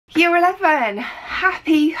Year 11,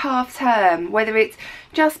 happy half term. Whether it's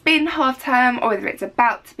just been half term or whether it's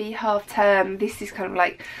about to be half term, this is kind of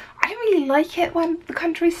like, I don't really like it when the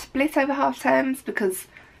country's split over half terms because,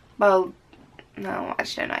 well, no, I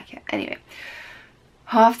just don't like it. Anyway,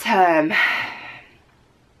 half term.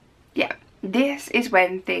 Yeah, this is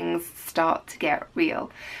when things start to get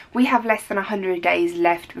real. We have less than 100 days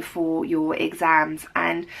left before your exams,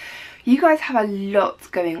 and you guys have a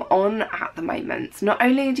lot going on at the moment. Not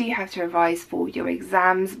only do you have to revise for your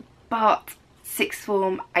exams, but sixth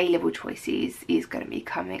form A-level choices is going to be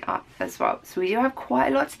coming up as well. So we do have quite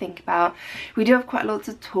a lot to think about. We do have quite a lot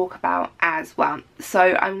to talk about as well. So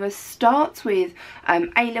I'm going to start with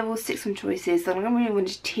A-level sixth form choices, then I'm going to move on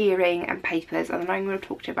to tiering and papers, and then I'm going to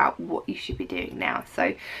talk to you about what you should be doing now.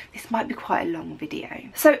 So this might be quite a long video.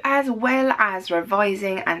 So as well as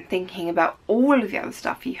revising and thinking about all of the other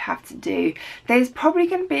stuff you have to do, there's probably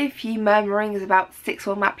going to be a few murmurings about sixth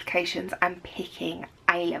form applications and picking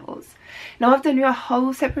A-levels. Now I've done a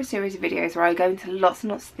whole separate series of videos where I go into lots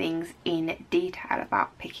and lots of things in detail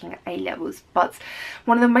about picking A-levels, but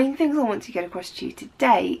one of the main things I want to get across to you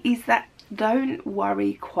today is that don't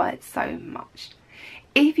worry quite so much.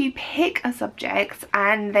 If you pick a subject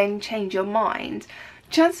and then change your mind,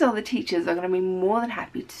 chances are the teachers are going to be more than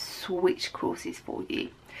happy to switch courses for you.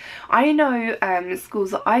 I know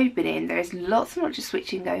schools that I've been in, there's lots and lots of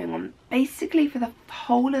switching going on basically for the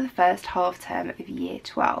whole of the first half term of year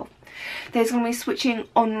 12. There's going to be switching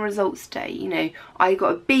on results day. You know, I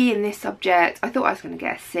got a B in this subject, I thought I was going to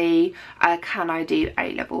get a C, can I do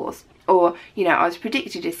A-levels? Or, you know, I was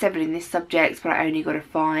predicted a 7 in this subject but I only got a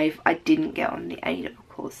 5, I didn't get on the A-level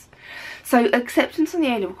course. So acceptance on the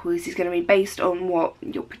A-level course is going to be based on what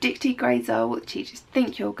your predicted grades are, what the teachers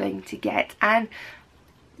think you're going to get, and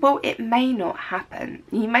well, it may not happen.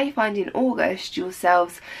 You may find in August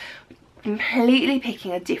yourselves completely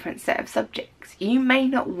picking a different set of subjects. You may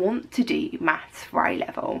not want to do maths for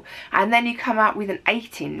A-level, and then you come out with an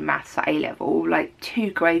 8 in maths for A-level, like 2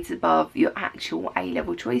 grades above your actual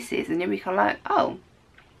A-level choices, and you'll be kind of like, oh,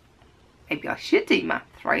 maybe I should do maths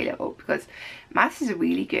for A-level because maths is a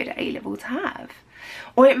really good A-level to have.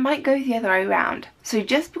 Or it might go the other way around. So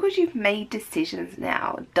just because you've made decisions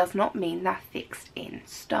now does not mean they're fixed in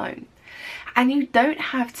stone. And you don't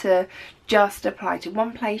have to just apply to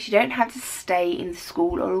one place. You don't have to stay in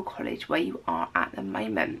school or college where you are at the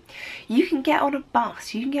moment. You can get on a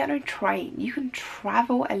bus, you can get on a train, you can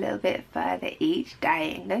travel a little bit further each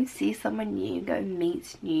day and go see someone new, go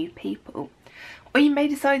meet new people. Or you may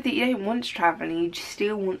decide that you don't want to travel and you just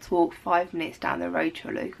still want to walk 5 minutes down the road to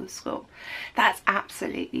a local school. That's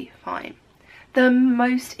absolutely fine. The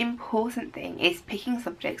most important thing is picking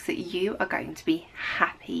subjects that you are going to be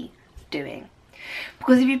happy doing.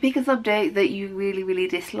 Because if you pick a subject that you really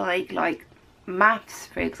dislike, like maths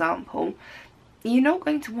for example, you're not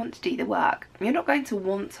going to want to do the work. You're not going to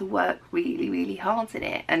want to work really hard in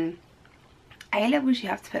it, and A-levels you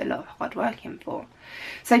have to put a lot of hard work in for.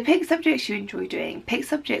 So pick subjects you enjoy doing, pick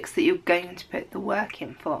subjects that you're going to put the work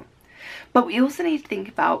in for. But we also need to think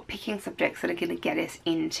about picking subjects that are going to get us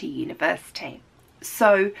into university.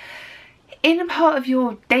 So in a part of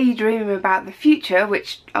your daydream about the future,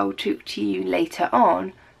 which I'll talk to you later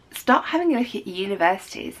on, start having a look at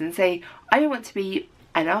universities and say, I want to be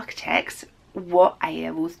an architect, what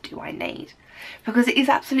A-levels do I need? Because it is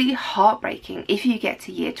absolutely heartbreaking if you get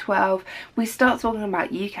to year 12, we start talking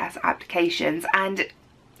about UCAS applications and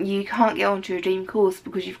you can't get onto your dream course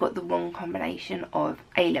because you've got the wrong combination of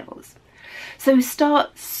A-levels. So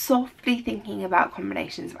start softly thinking about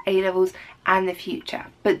combinations of A-levels and the future,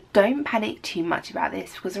 but don't panic too much about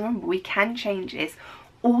this because remember, we can change this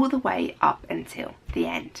all the way up until the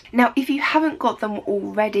end. Now if you haven't got them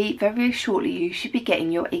already, very shortly you should be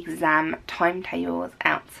getting your exam timetables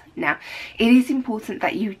out. Now it is important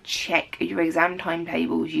that you check your exam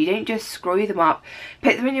timetables. You don't just screw them up,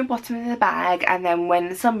 put them in your bottom of the bag, and then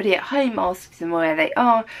when somebody at home asks them where they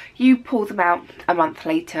are, you pull them out a month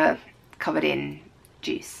later covered in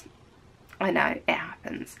juice. I know, it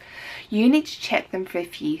happens. You need to check them for a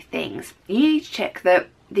few things. You need to check that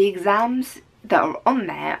the exams that are on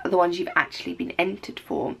there are the ones you've actually been entered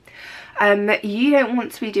for. You don't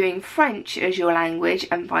want to be doing French as your language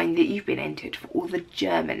and find that you've been entered for all the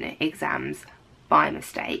German exams by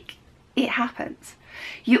mistake. It happens.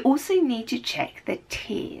 You also need to check the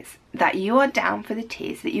tiers, that you are down for the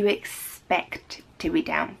tiers that you expect to be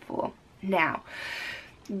down for. Now,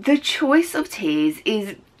 the choice of tiers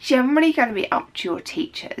is generally going to be up to your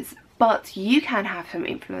teachers, but you can have some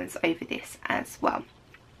influence over this as well.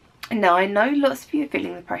 Now I know lots of you are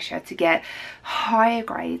feeling the pressure to get higher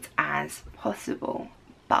grades as possible,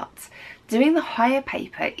 but doing the higher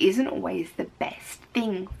paper isn't always the best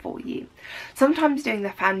thing for you. Sometimes doing the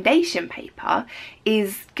foundation paper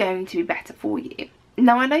is going to be better for you.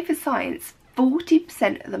 Now, I know for science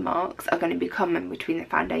 40% of the marks are going to be common between the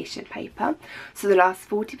foundation paper, so the last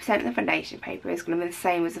 40% of the foundation paper is going to be the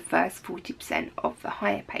same as the first 40% of the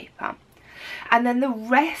higher paper. And then the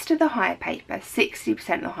rest of the higher paper,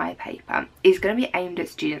 60% of the higher paper, is going to be aimed at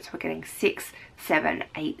students who are getting 6, 7,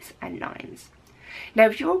 8 and 9s. Now,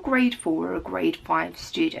 if you're a grade 4 or a grade 5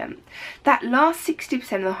 student, that last 60%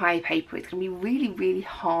 of the higher paper is going to be really, really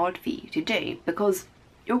hard for you to do, because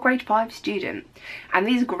you're a grade 5 student and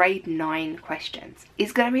these grade 9 questions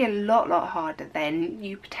is going to be a lot harder than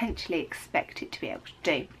you potentially expect it to be able to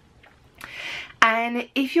do. And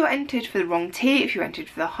if you're entered for the wrong tier, if you're entered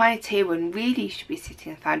for the higher tier when really you should be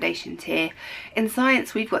sitting in the foundation tier, in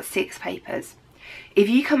science we've got 6 papers. If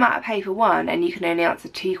you come out of paper 1 and you can only answer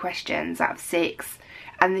 2 questions out of 6,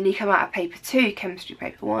 and then you come out of paper 2, chemistry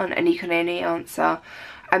paper 1, and you can only answer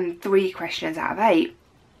 3 questions out of 8,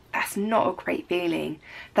 that's not a great feeling.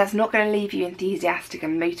 That's not going to leave you enthusiastic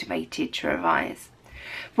and motivated to revise.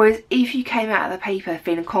 Whereas if you came out of the paper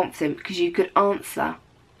feeling confident because you could answer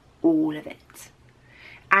all of it,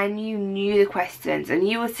 and you knew the questions, and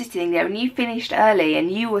you were sitting there and you finished early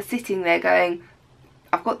and you were sitting there going,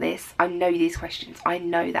 I've got this, I know these questions, I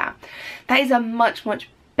know that. That is a much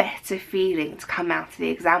better feeling to come out of the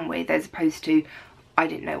exam with, as opposed to, I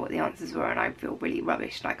didn't know what the answers were and I feel really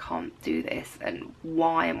rubbish and I can't do this, and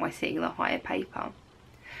why am I sitting in the higher paper?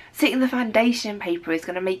 Sitting in the foundation paper is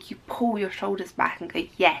going to make you pull your shoulders back and go,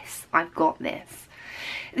 yes, I've got this.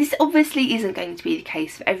 This obviously isn't going to be the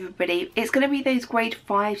case for everybody. It's going to be those grade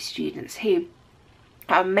 5 students who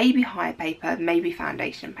are maybe higher paper, maybe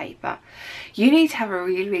foundation paper. You need to have a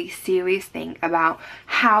really serious think about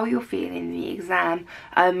how you're feeling in the exam,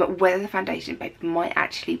 whether the foundation paper might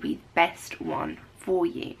actually be the best one for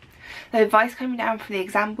you. The advice coming down from the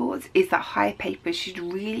exam boards is that higher papers should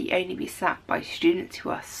really only be sat by students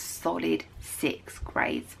who are solid 6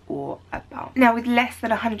 grades or above. Now, with less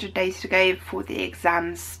than 100 days to go before the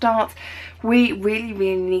exams start, we really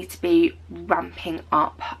need to be ramping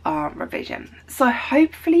up our revision. So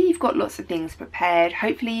hopefully you've got lots of things prepared,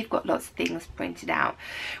 hopefully you've got lots of things printed out.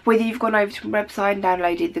 Whether you've gone over to the website and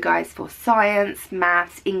downloaded the guides for science,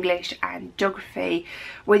 maths, English and geography,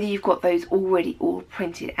 whether you've got those already all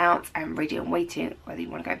printed out and ready and waiting, whether you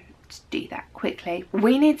want to go to do that quickly,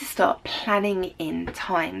 we need to start planning in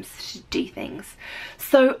times to do things.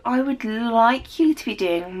 So I would like you to be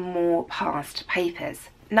doing more past papers.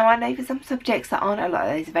 Now, I know for some subjects there aren't a lot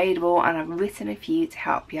of those available, and I've written a few to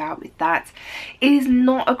help you out with that. It is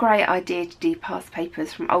not a great idea to do past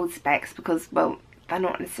papers from old specs because, well, they're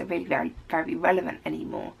not necessarily very relevant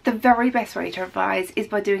anymore. The very best way to revise is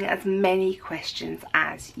by doing as many questions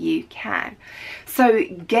as you can. So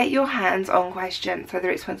get your hands on questions, whether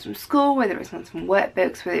it's ones from school, whether it's ones from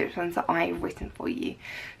workbooks, whether it's ones that I've written for you.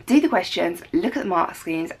 Do the questions, look at the mark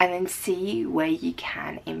schemes, and then see where you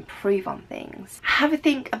can improve on things. Have a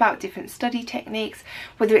think about different study techniques,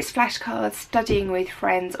 whether it's flashcards, studying with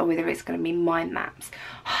friends, or whether it's going to be mind maps.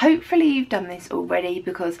 Hopefully you've done this already,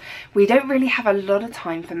 because we don't really have a lot of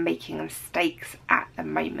time for making mistakes at the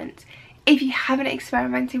moment. If you haven't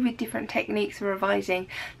experimented with different techniques for revising,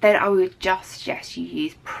 then I would just suggest you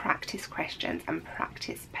use practice questions and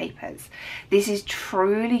practice papers. This is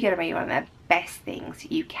truly going to be one of the best things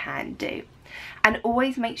you can do. And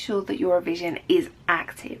always make sure that your revision is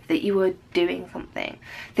active, that you are doing something.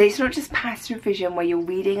 That it's not just passive revision where you're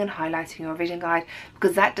reading and highlighting your revision guide,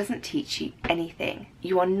 because that doesn't teach you anything.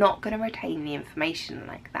 You are not going to retain the information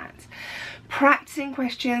like that. Practicing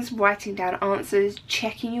questions, writing down answers,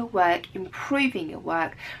 checking your work, improving your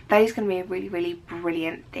work, that is going to be a really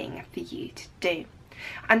brilliant thing for you to do.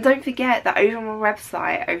 And don't forget that over on my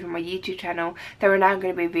website, over on my YouTube channel, there are now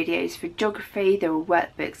going to be videos for geography, there are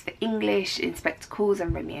workbooks for English, Inspector Calls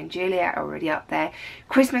and Romeo and Juliet are already up there.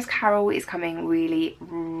 Christmas Carol is coming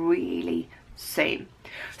really soon.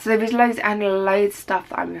 So there is loads and loads of stuff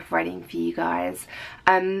that I'm providing for you guys.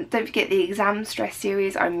 Don't forget the exam stress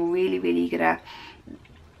series. I'm really gonna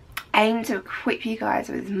aim to equip you guys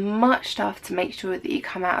with as much stuff to make sure that you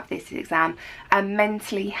come out of this exam a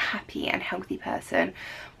mentally happy and healthy person.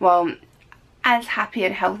 Well, as happy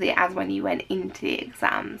and healthy as when you went into the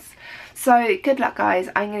exams. So good luck guys,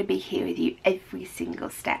 I'm going to be here with you every single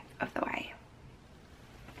step of the way.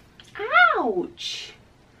 Ouch!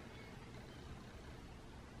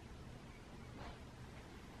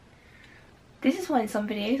 This is why in some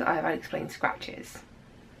videos I have unexplained scratches.